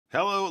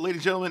Hello, ladies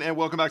and gentlemen, and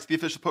welcome back to the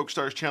official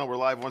PokerStars channel. We're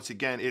live once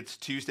again. It's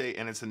Tuesday,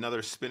 and it's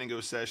another Spin and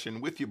Go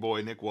session with your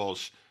boy, Nick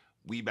Walsh.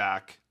 We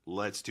back.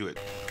 Let's do it.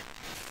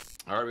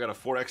 All right, we got a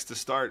 4X to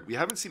start. We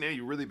haven't seen any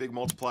really big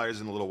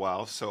multipliers in a little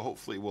while, so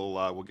hopefully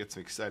we'll get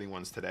some exciting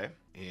ones today,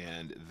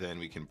 and then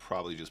we can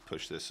probably just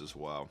push this as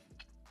well.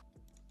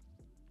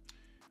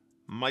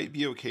 Might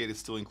be okay to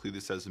still include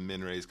this as a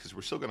min raise because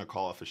we're still going to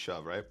call off a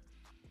shove, right?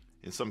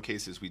 In some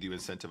cases, we do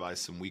incentivize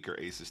some weaker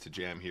aces to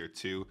jam here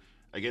too.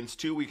 Against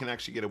two, we can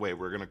actually get away.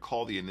 We're going to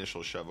call the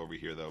initial shove over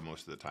here, though,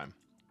 most of the time.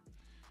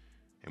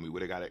 And we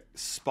would have got it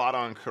spot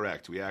on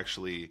correct. We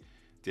actually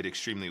did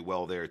extremely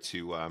well there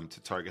to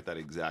target that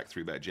exact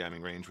 3-bet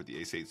jamming range with the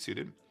ace-8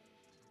 suited.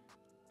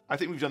 I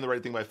think we've done the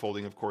right thing by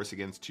folding, of course,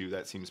 against two.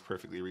 That seems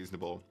perfectly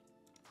reasonable.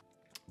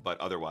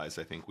 But otherwise,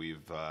 I think we're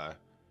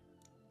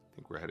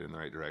headed in the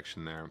right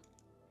direction there.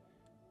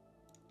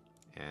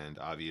 And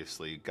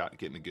obviously,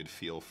 getting a good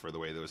feel for the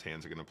way those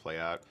hands are going to play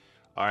out.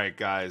 All right,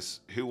 guys,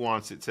 who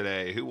wants it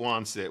today? Who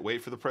wants it?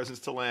 Wait for the presents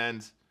to land.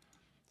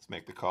 Let's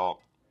make the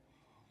call.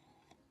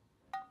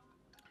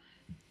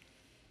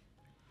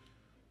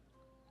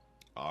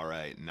 All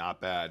right, not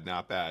bad,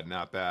 not bad,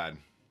 not bad.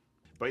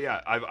 But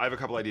yeah, I have a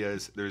couple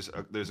ideas. There's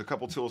a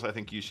couple tools I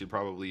think you should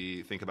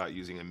probably think about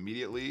using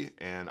immediately,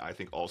 and I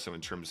think also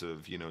in terms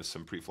of, you know,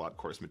 some pre-flop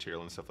course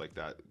material and stuff like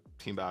that.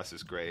 Team Bass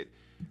is great.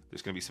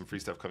 There's going to be some free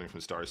stuff coming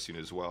from Stars soon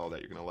as well that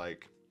you're going to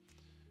like.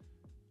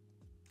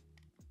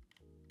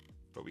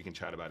 But we can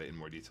chat about it in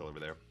more detail over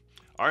there.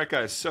 All right,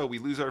 guys, so we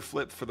lose our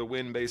flip for the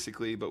win,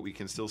 basically, but we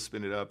can still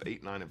spin it up.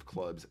 8-9 of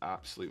clubs,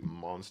 absolute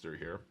monster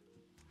here.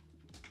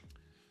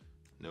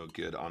 No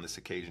good on this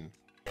occasion.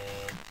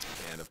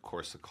 And, of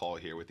course, a call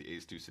here with the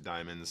ace-deuce of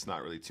diamonds.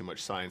 Not really too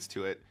much science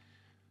to it.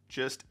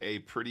 Just a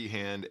pretty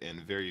hand and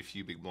very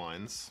few big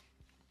blinds.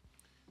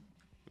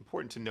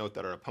 Important to note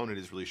that our opponent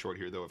is really short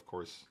here, though, of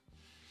course.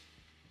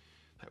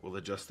 That will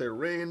adjust their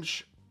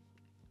range.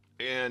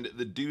 And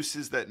the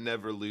deuces that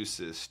never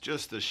loses,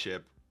 just the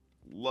ship.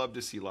 Love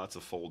to see lots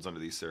of folds under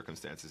these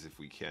circumstances if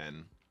we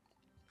can.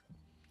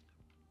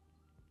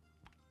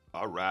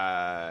 All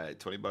right,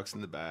 20 bucks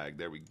in the bag.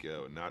 There we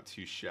go. Not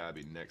too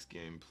shabby. Next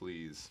game,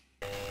 please.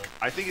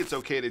 I think it's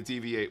okay to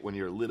deviate when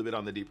you're a little bit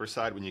on the deeper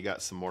side, when you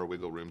got some more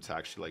wiggle room to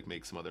actually like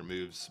make some other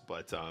moves.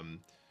 But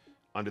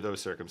under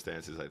those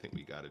circumstances, I think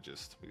we gotta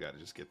just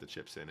get the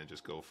chips in and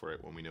just go for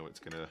it when we know it's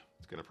gonna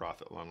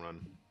profit long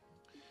run.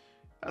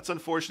 That's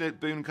unfortunate.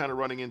 Boone kind of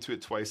running into it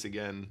twice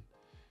again.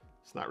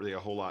 It's not really a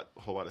whole lot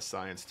of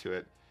science to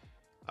it.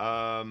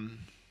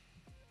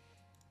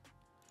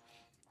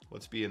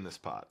 Let's be in this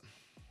pot.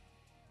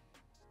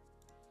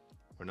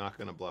 We're not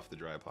going to bluff the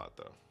dry pot,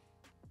 though.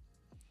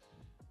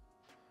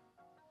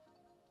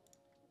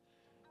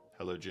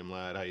 Hello, Jim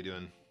Lad. How you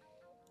doing?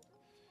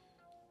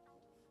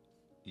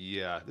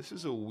 Yeah, this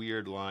is a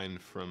weird line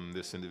from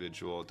this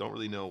individual. Don't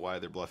really know why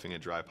they're bluffing a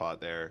dry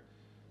pot there.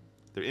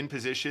 They're in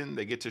position.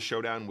 They get to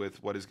showdown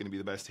with what is going to be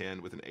the best hand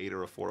with an 8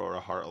 or a 4 or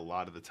a heart a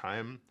lot of the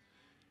time.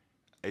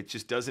 It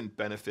just doesn't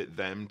benefit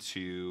them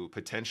to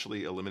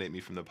potentially eliminate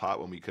me from the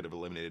pot when we could have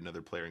eliminated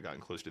another player and gotten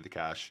close to the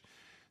cash.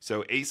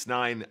 So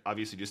ace-9,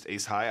 obviously just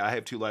ace high. I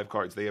have 2 live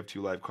cards. They have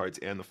 2 live cards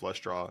and the flush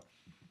draw.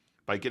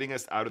 By getting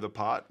us out of the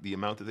pot, the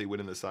amount that they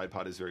win in the side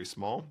pot is very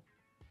small.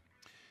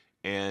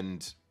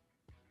 And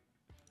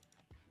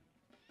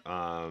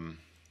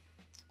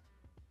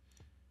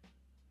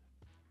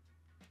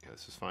yeah,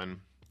 this is fine.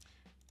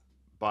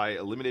 By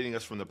eliminating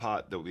us from the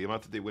pot, though, the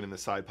amount that they win in the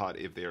side pot,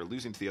 if they are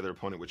losing to the other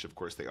opponent, which of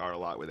course they are a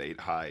lot with 8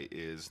 high,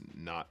 is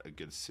not a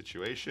good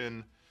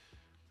situation.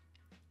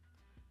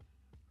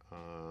 I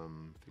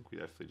think we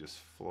definitely just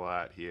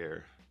flat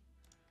here.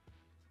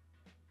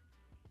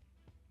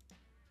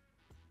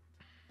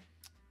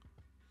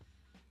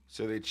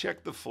 So they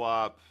check the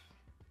flop.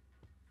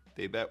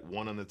 They bet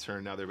 1 on the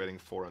turn. Now they're betting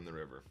 4 on the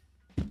river.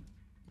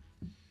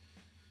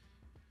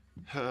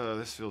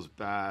 This feels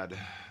bad.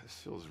 This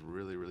feels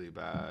really, really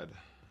bad.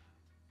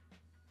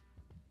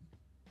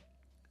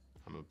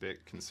 I'm a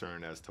bit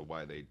concerned as to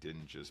why they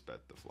didn't just bet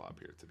the flop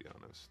here, to be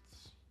honest.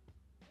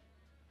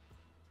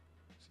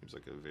 Seems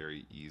like a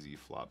very easy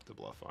flop to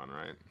bluff on,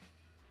 right?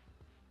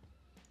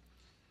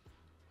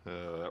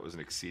 That was an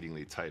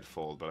exceedingly tight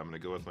fold, but I'm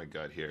going to go with my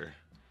gut here.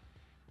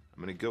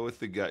 I'm going to go with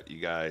the gut, you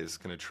guys.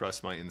 Going to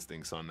trust my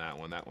instincts on that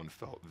one. That one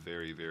felt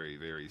very, very,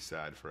 very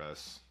sad for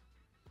us.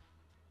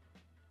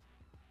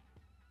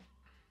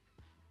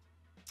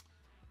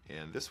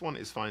 And this one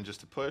is fine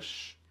just to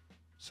push.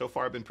 So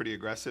far, I've been pretty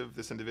aggressive,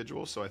 this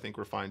individual, so I think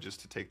we're fine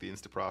just to take the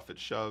insta-profit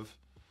shove.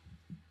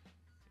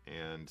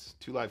 And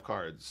 2 live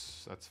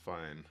cards, that's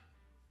fine.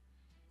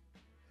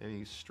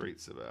 Any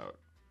straights about,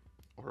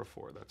 or a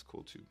 4, that's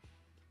cool too.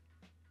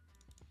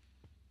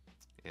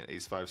 And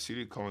ace-5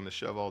 suited, calling the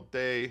shove all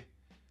day.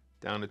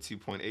 Down to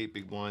 2.8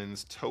 big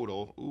blinds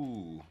total.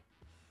 Ooh.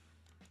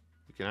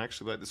 We can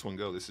actually let this one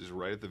go. This is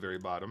right at the very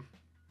bottom.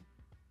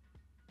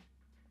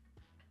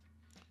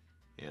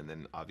 And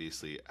then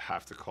obviously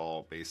have to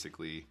call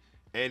basically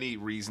any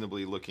reasonable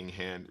looking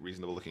hand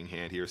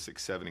here,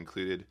 6-7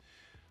 included.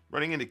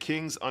 Running into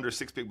kings under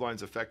 6 big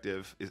blinds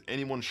effective. Is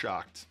anyone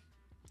shocked?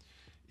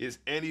 Is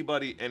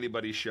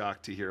anybody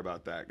shocked to hear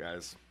about that,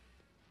 guys?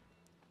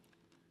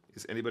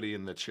 Is anybody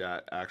in the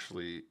chat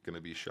actually going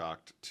to be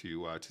shocked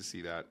to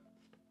see that?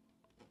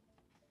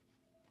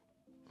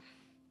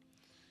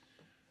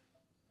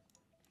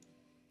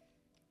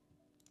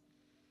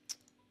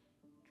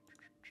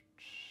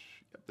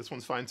 Yep, this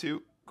one's fine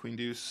too. Queen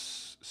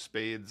deuce,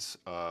 spades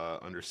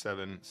under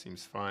 7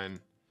 seems fine.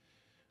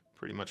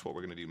 Pretty much what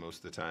we're going to do most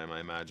of the time,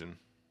 I imagine.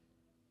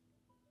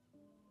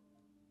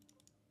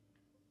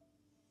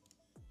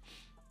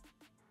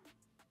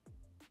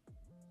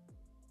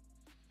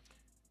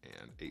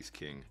 And ace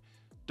king.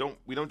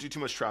 We don't do too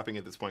much trapping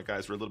at this point,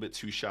 guys. We're a little bit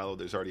too shallow.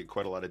 There's already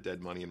quite a lot of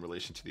dead money in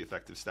relation to the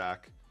effective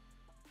stack.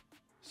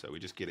 So we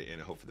just get it in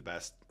and hope for the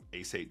best.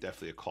 Ace 8,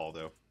 definitely a call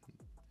though.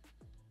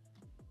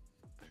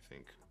 I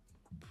think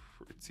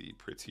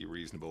pretty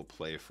reasonable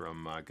play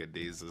from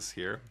Gadezis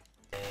here.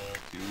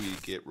 Do we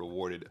get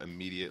rewarded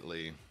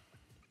immediately?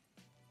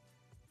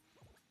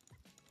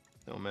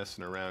 No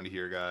messing around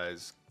here,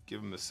 guys. Give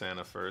him the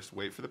Santa first.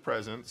 Wait for the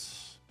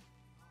presents.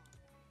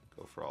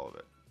 Go for all of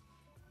it.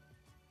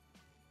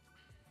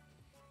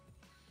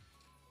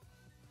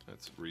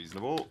 That's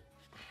reasonable.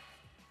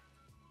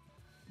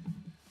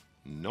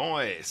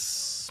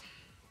 Nice.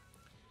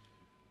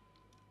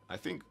 I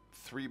think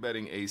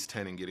 3-betting ace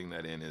 10 and getting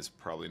that in is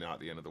probably not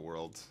the end of the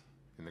world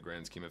in the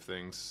grand scheme of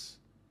things.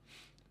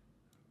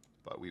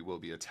 But we will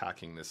be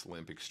attacking this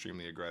limp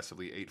extremely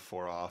aggressively.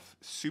 8-4 off.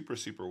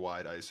 Super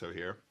wide ISO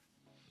here.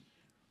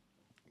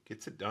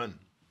 Gets it done.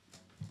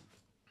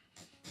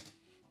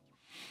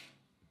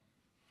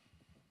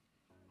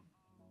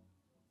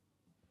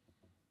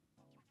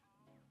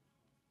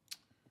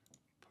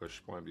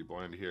 Push blind be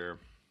blind here.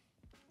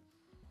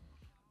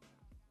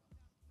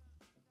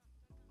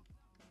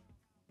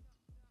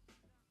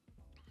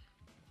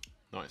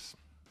 Nice.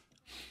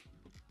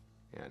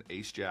 And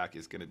ace jack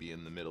is going to be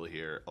in the middle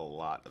here a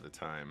lot of the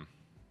time.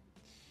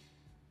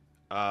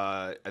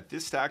 At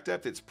this stack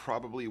depth, it's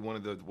probably one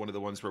of the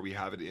ones where we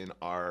have it in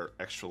our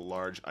extra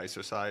large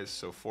ISO size.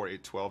 So 4,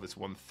 8, 12 is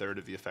 1/3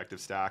 of the effective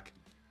stack.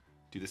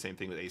 Do the same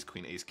thing with ace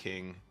queen, ace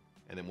king,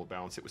 and then we'll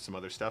balance it with some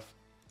other stuff.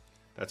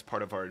 That's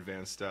part of our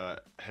advanced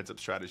heads-up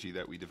strategy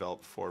that we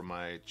developed for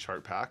my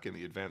chart pack and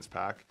the advanced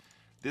pack.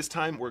 This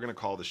time, we're going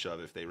to call the shove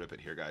if they rip it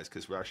here, guys,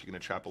 because we're actually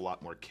going to trap a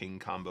lot more king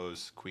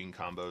combos, queen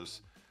combos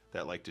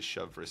that like to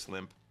shove versus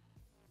limp.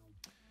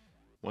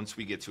 Once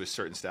we get to a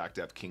certain stack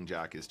depth, king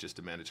jack is just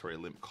a mandatory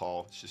limp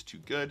call. It's just too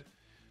good.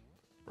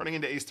 Running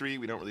into ace 3,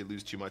 we don't really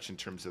lose too much in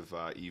terms of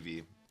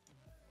EV.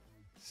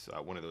 It's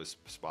one of those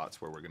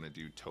spots where we're going to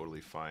do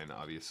totally fine,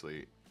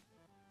 obviously.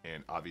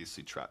 And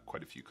obviously trap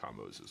quite a few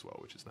combos as well,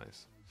 which is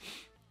nice.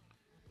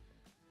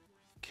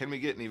 Can we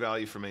get any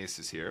value from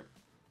aces here?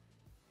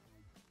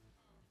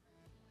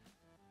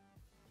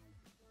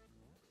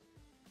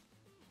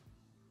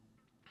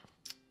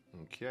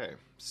 Okay,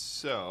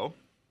 so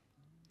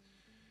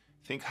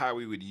I think how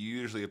we would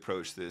usually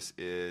approach this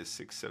is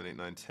 6, 7, 8,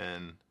 9,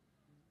 10.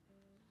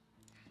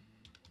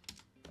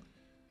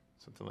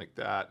 Something like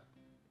that.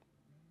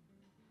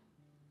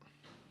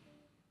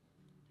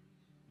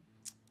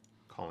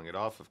 Calling it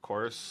off, of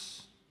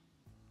course.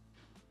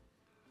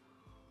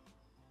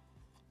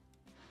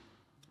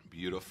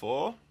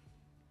 Beautiful.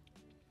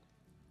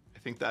 I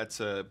think that's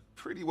a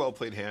pretty well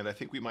played hand. I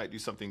think we might do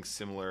something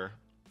similar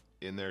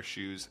in their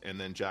shoes, and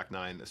then Jack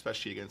 9,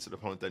 especially against an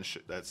opponent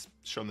that's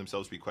shown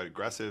themselves to be quite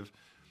aggressive.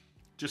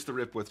 Just the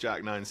rip with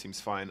Jack 9 seems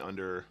fine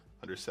under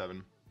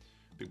 7.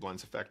 Big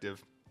blind's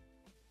effective.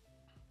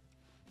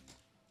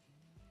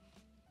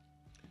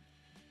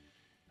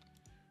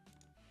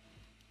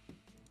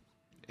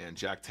 And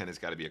Jack 10 has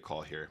got to be a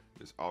call here.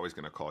 There's always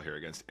going to call here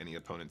against any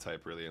opponent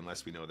type, really,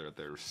 unless we know that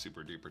they're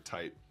super duper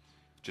tight.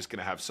 Just going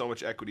to have so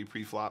much equity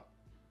pre-flop.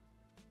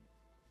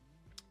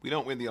 We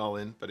don't win the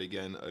all-in, but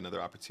again,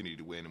 another opportunity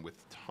to win with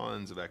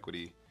tons of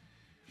equity.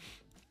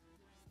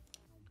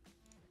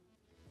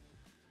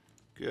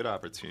 Good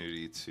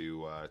opportunity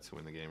to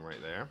win the game right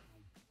there.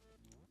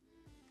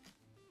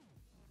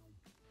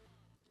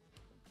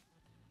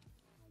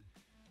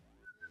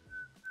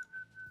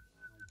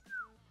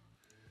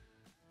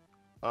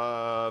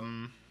 I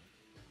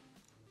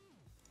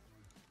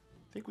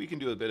think we can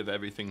do a bit of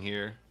everything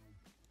here.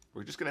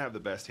 We're just going to have the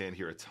best hand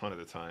here a ton of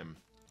the time.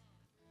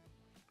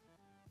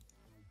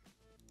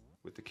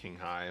 With the king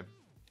high.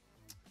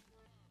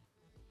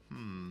 You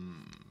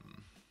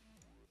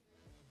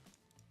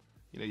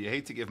know, you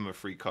hate to give him a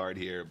free card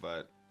here,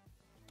 but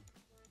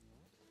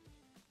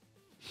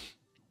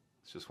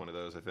it's just one of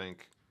those, I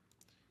think.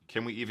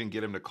 Can we even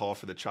get him to call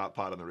for the chop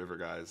pot on the river,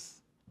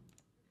 guys?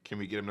 Can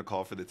we get him to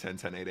call for the 10,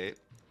 10, 8, 8?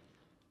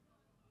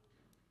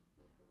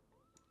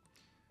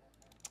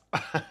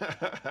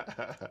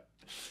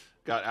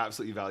 Got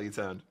absolutely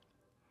value-toned.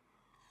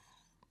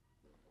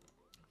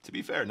 To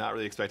be fair, not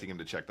really expecting him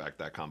to check back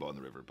that combo on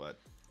the river, but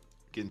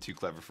getting too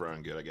clever for our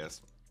own good, I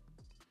guess.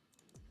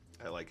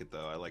 I like it,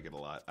 though. I like it a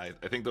lot. I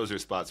think those are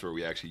spots where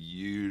we actually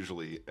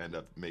usually end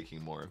up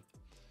making more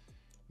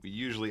We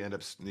usually end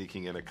up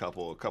sneaking in a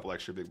couple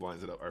extra big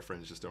blinds that our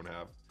friends just don't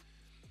have.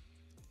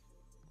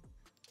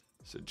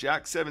 So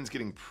Jack 7's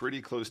getting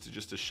pretty close to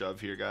just a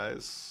shove here,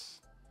 guys.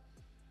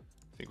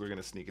 I think we're going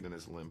to sneak it in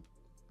his limp.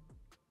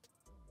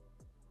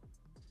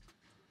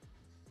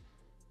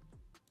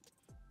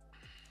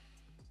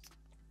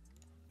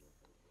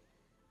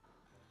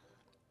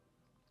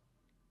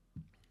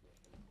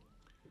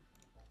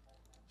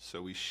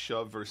 So we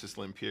shove versus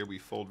limp here. We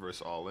fold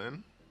versus all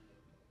in.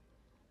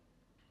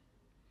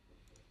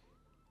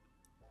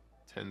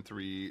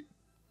 10-3,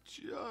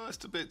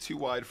 just a bit too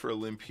wide for a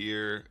limp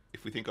here.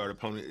 If we think our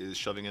opponent is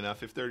shoving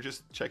enough, if they're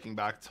just checking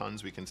back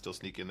tons, we can still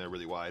sneak in there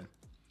really wide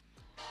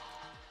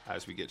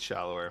as we get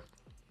shallower.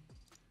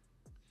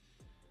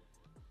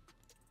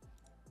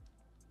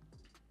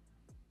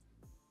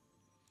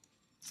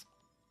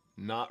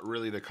 Not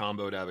really the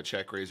combo to have a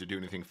check raise or do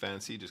anything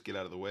fancy. Just get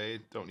out of the way.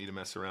 Don't need to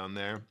mess around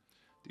there.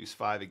 Deuce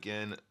 5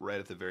 again, right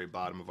at the very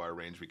bottom of our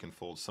range. We can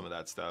fold some of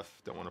that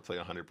stuff. Don't want to play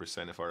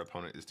 100% if our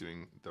opponent is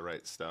doing the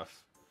right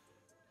stuff.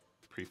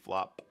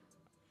 Pre-flop.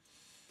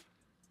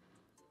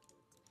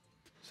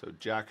 So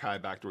Jack high,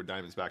 backdoor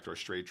diamonds, backdoor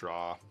straight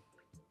draw.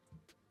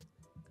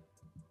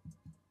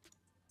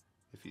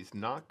 If he's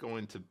not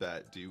going to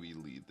bet, do we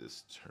lead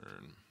this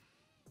turn?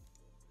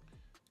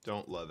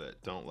 Don't love it.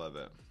 Don't love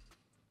it.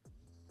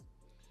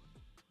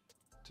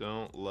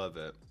 Don't love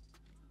it.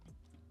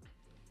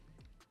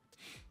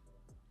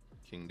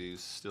 King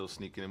deuce still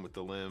sneaking in with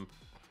the limp.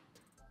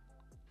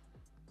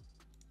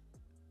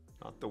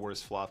 Not the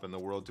worst flop in the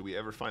world. Do we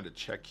ever find a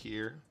check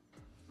here?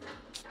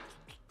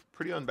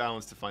 Pretty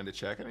unbalanced to find a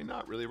check. I mean,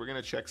 not really. We're going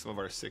to check some of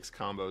our 6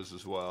 combos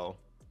as well.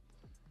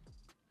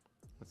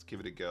 Let's give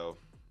it a go.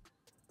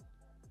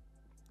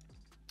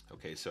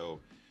 Okay, so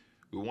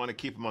we want to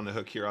keep them on the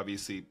hook here.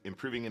 Obviously,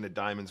 improving into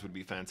diamonds would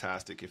be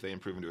fantastic. If they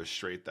improve into a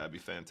straight, that'd be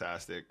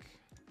fantastic.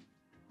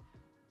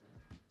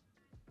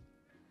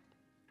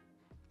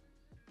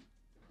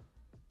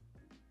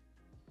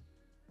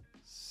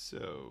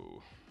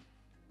 So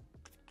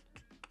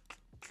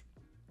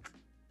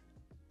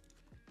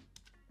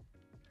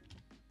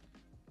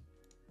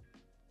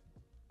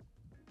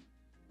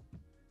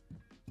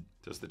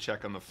does the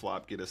check on the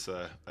flop get us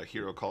a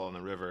hero call on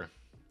the river?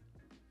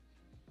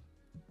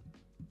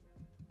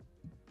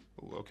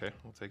 Ooh, okay,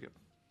 I'll take it.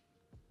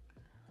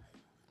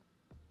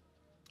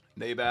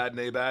 Nay bad,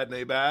 nay bad,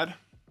 nay bad.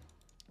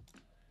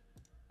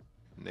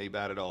 Nay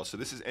bad at all. So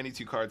this is any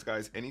 2 cards,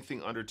 guys.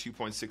 Anything under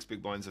 2.6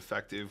 big blinds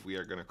effective, we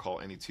are going to call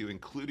any 2,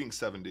 including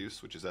 7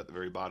 deuce, which is at the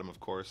very bottom, of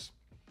course.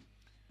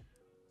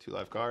 2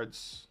 live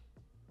cards.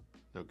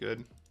 No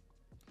good.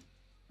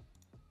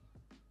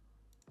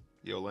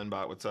 Yo,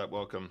 Lenbot, what's up?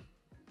 Welcome.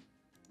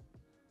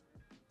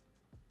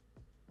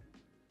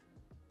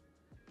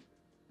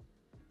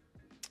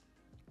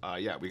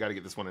 Yeah, we got to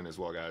get this one in as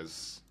well,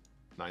 guys.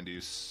 9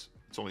 deuce.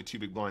 It's only 2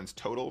 big blinds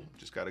total.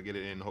 Just got to get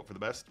it in, hope for the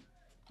best.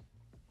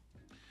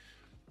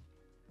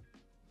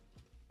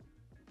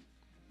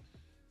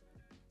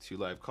 Two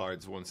live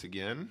cards once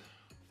again.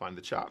 Find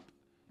the chop.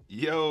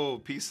 Yo,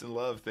 peace and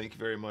love. Thank you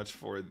very much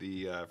for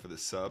the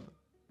sub.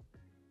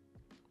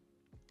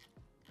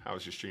 How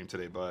was your stream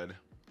today, bud?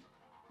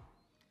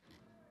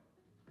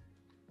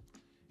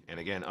 And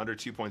again, under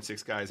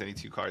 2.6 guys, any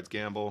 2 cards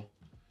gamble.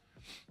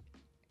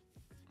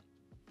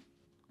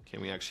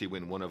 Can we actually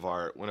win one of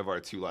our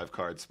 2 live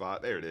card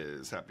spot? There it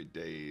is. Happy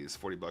days.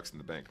 40 bucks in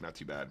the bank. Not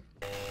too bad.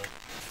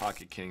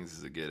 Pocket Kings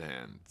is a good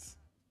hand.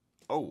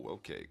 Oh,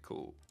 okay,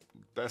 cool.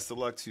 Best of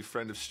luck to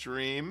friend of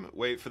stream.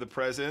 Wait for the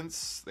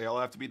presents. They all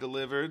have to be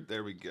delivered.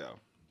 There we go.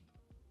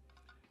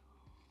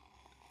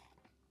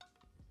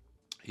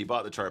 He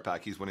bought the chart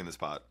pack. He's winning this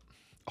pot.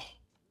 Oh.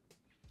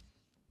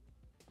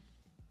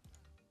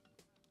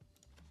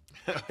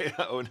 Yeah,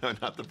 oh no,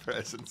 not the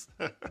presents.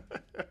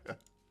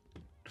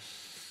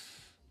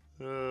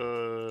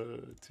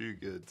 Too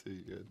good,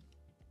 too good.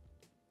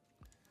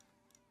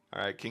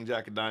 All right, King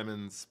Jack of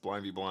Diamonds,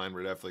 blind v blind.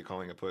 We're definitely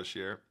calling a push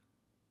here.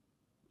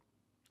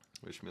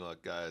 Wish me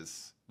luck,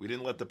 guys. We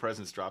didn't let the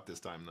presents drop this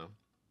time, though.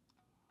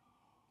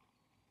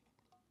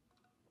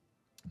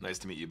 Nice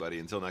to meet you, buddy.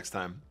 Until next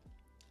time.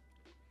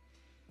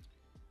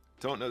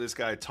 Don't know this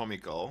guy, Tommy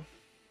Gull.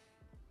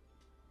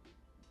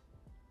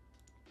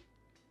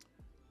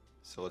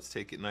 So let's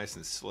take it nice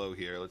and slow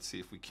here. Let's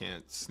see if we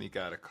can't sneak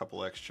out a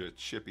couple extra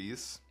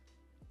chippies.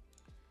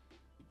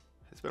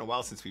 It's been a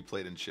while since we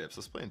played in chips.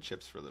 Let's play in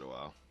chips for a little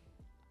while.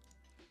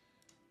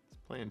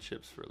 Let's play in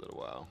chips for a little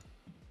while.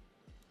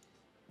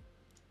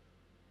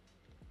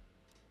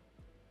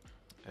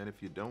 And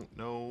if you don't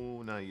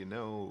know, now you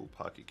know,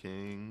 Pocket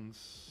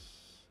Kings.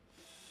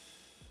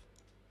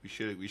 We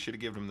should have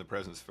given him the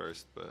presents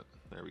first, but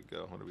there we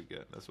go. What do we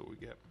get? That's what we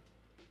get.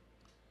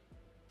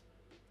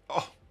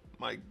 Oh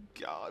my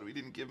God, we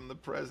didn't give him the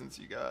presents,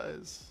 you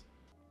guys.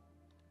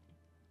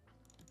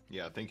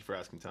 Yeah, thank you for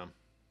asking, Tom.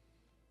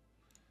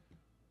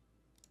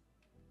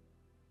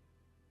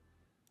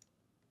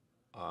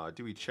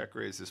 Do we check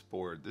raise this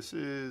board? This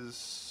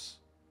is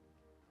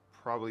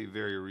probably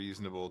very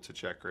reasonable to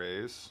check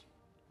raise.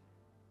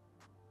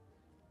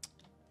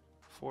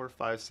 4,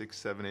 5, 6,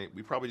 7, 8.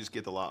 We probably just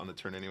get the lot on the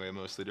turn anyway,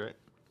 mostly, right?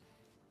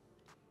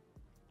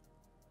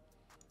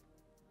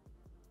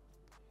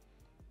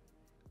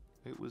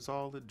 It was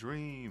all a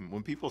dream.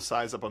 When people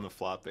size up on the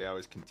flop, they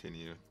always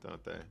continue,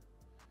 don't they?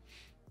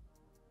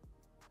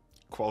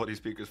 Quality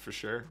speakers for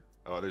sure.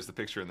 Oh, there's the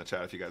picture in the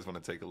chat if you guys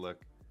want to take a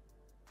look.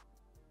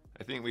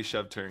 I think we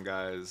shove turn,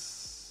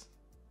 guys.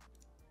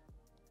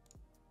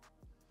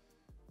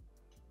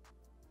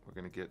 We're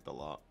going to get the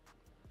lot.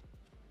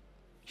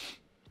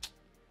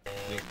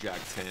 I think Jack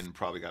 10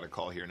 probably got a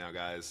call here now,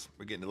 guys.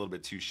 We're getting a little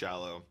bit too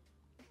shallow.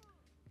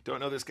 Don't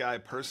know this guy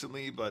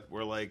personally, but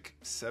we're like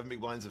 7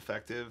 big blinds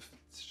effective.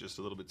 It's just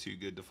a little bit too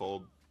good to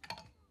fold.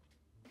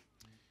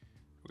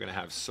 We're going to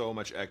have so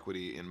much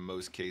equity in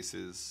most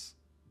cases.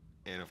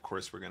 And of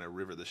course, we're going to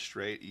river the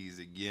straight.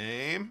 Easy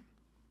game.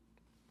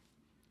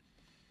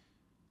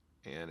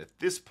 And at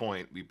this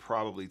point, we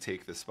probably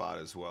take the spot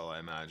as well, I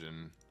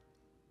imagine.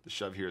 The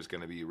shove here is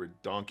going to be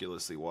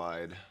redonkulously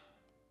wide.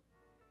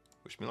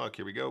 Wish me luck.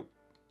 Here we go.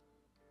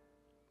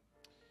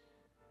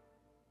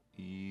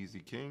 Easy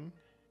king.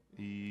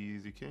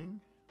 Easy king.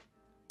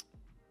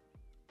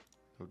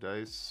 No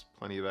dice.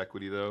 Plenty of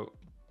equity, though.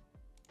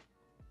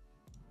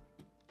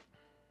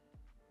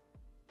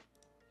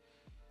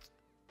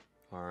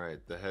 All right,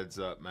 the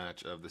heads-up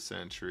match of the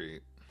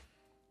century.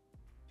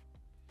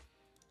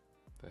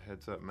 The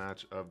heads-up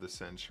match of the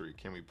century.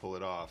 Can we pull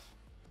it off?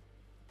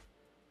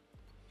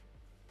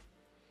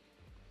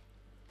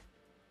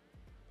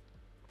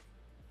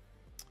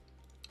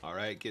 All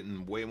right,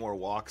 getting way more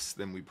walks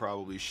than we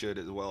probably should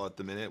as well at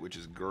the minute, which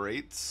is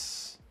great.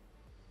 So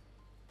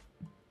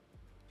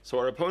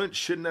our opponent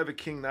shouldn't have a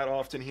king that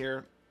often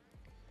here.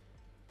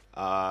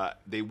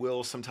 They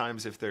will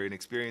sometimes if they're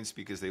inexperienced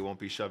because they won't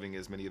be shoving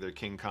as many of their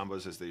king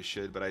combos as they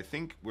should. But I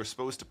think we're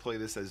supposed to play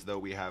this as though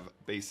we have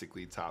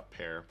basically top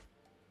pair.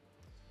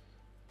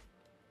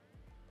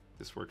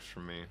 This works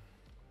for me.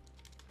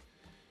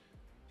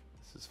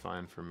 This is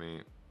fine for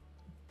me.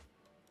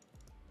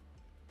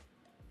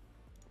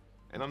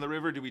 And on the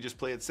river, do we just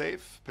play it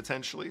safe?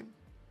 Potentially.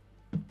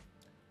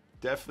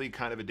 Definitely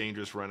kind of a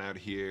dangerous run out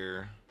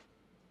here.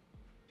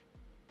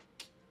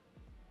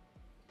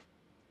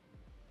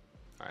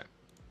 All right.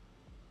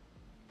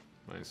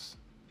 Nice.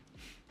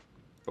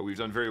 But we've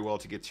done very well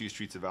to get 2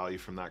 streets of value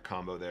from that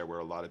combo there, where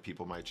a lot of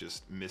people might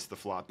just miss the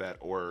flop bet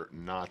or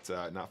not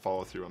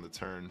follow through on the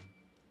turn.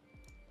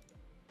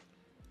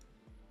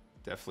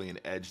 Definitely an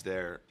edge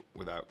there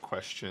without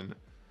question.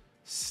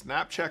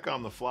 Snap check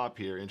on the flop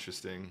here.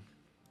 Interesting.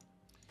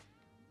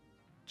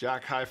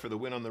 Jack high for the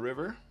win on the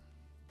river.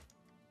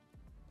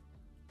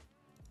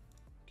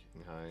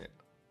 King high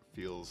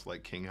feels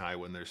like king high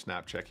when they're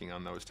snap checking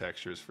on those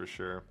textures for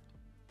sure.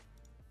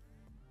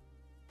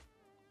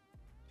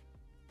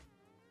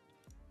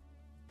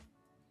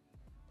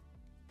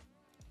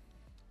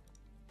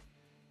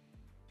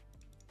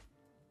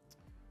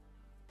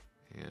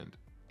 And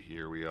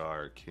here we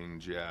are, king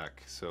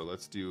jack. So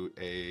let's do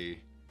a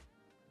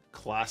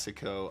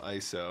Classico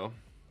ISO.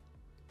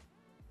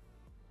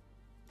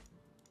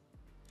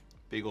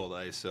 Big old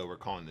ISO. We're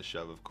calling the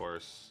shove, of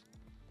course.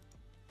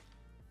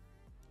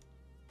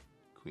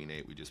 Queen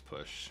 8, we just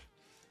push.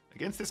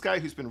 Against this guy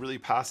who's been really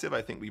passive,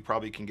 I think we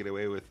probably can get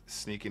away with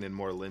sneaking in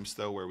more limps,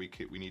 though, where we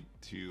need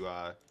to.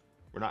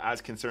 We're not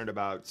as concerned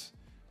about,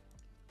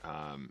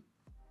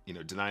 you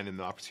know, denying him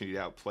the opportunity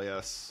to outplay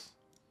us.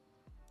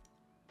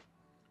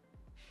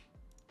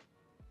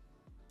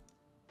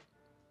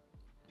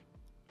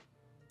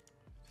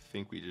 I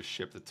think we just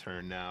ship the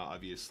turn now.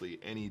 Obviously,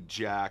 any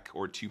jack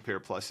or 2 pair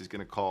plus is going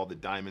to call. The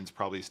diamond's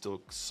probably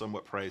still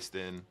somewhat priced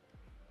in.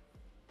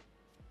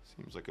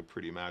 Seems like a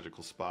pretty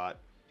magical spot.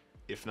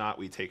 If not,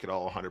 we take it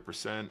all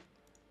 100%.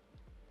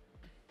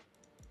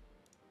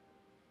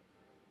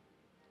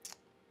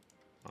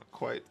 Not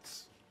quite.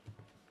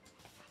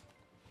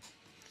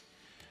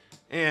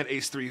 And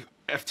ace-3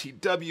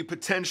 FTW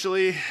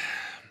potentially.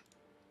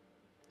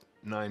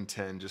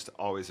 9-10, just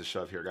always a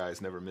shove here,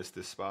 guys. Never miss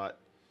this spot.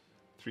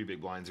 3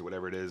 big blinds or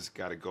whatever it is,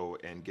 got to go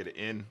and get it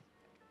in.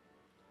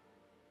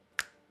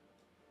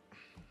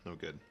 No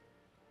good.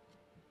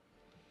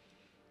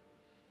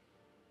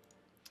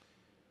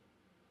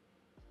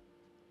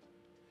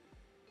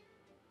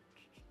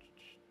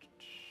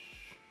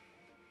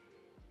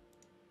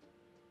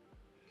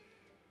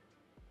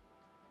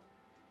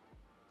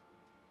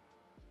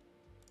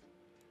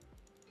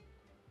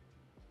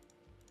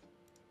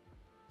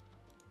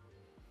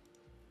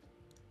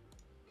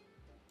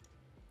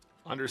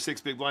 Under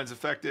 6 big blinds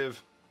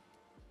effective.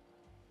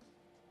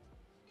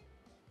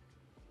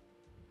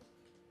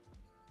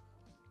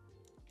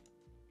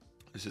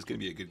 This is going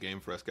to be a good game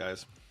for us,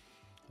 guys.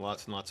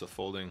 Lots and lots of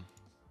folding.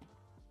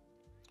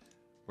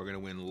 We're going to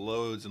win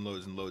loads and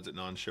loads and loads at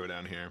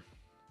non-showdown here.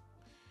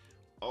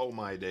 Oh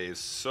my days,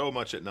 so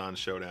much at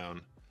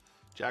non-showdown.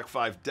 Jack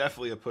 5,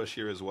 definitely a push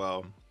here as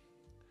well.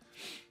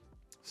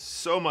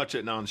 So much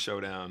at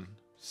non-showdown.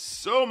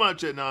 So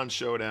much at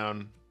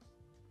non-showdown.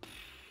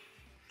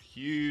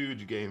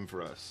 Huge game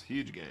for us.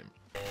 Huge game.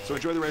 So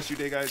enjoy the rest of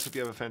your day, guys. Hope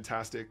you have a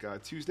fantastic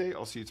Tuesday.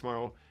 I'll see you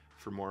tomorrow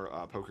for more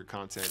poker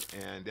content.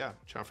 And yeah,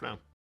 ciao for now.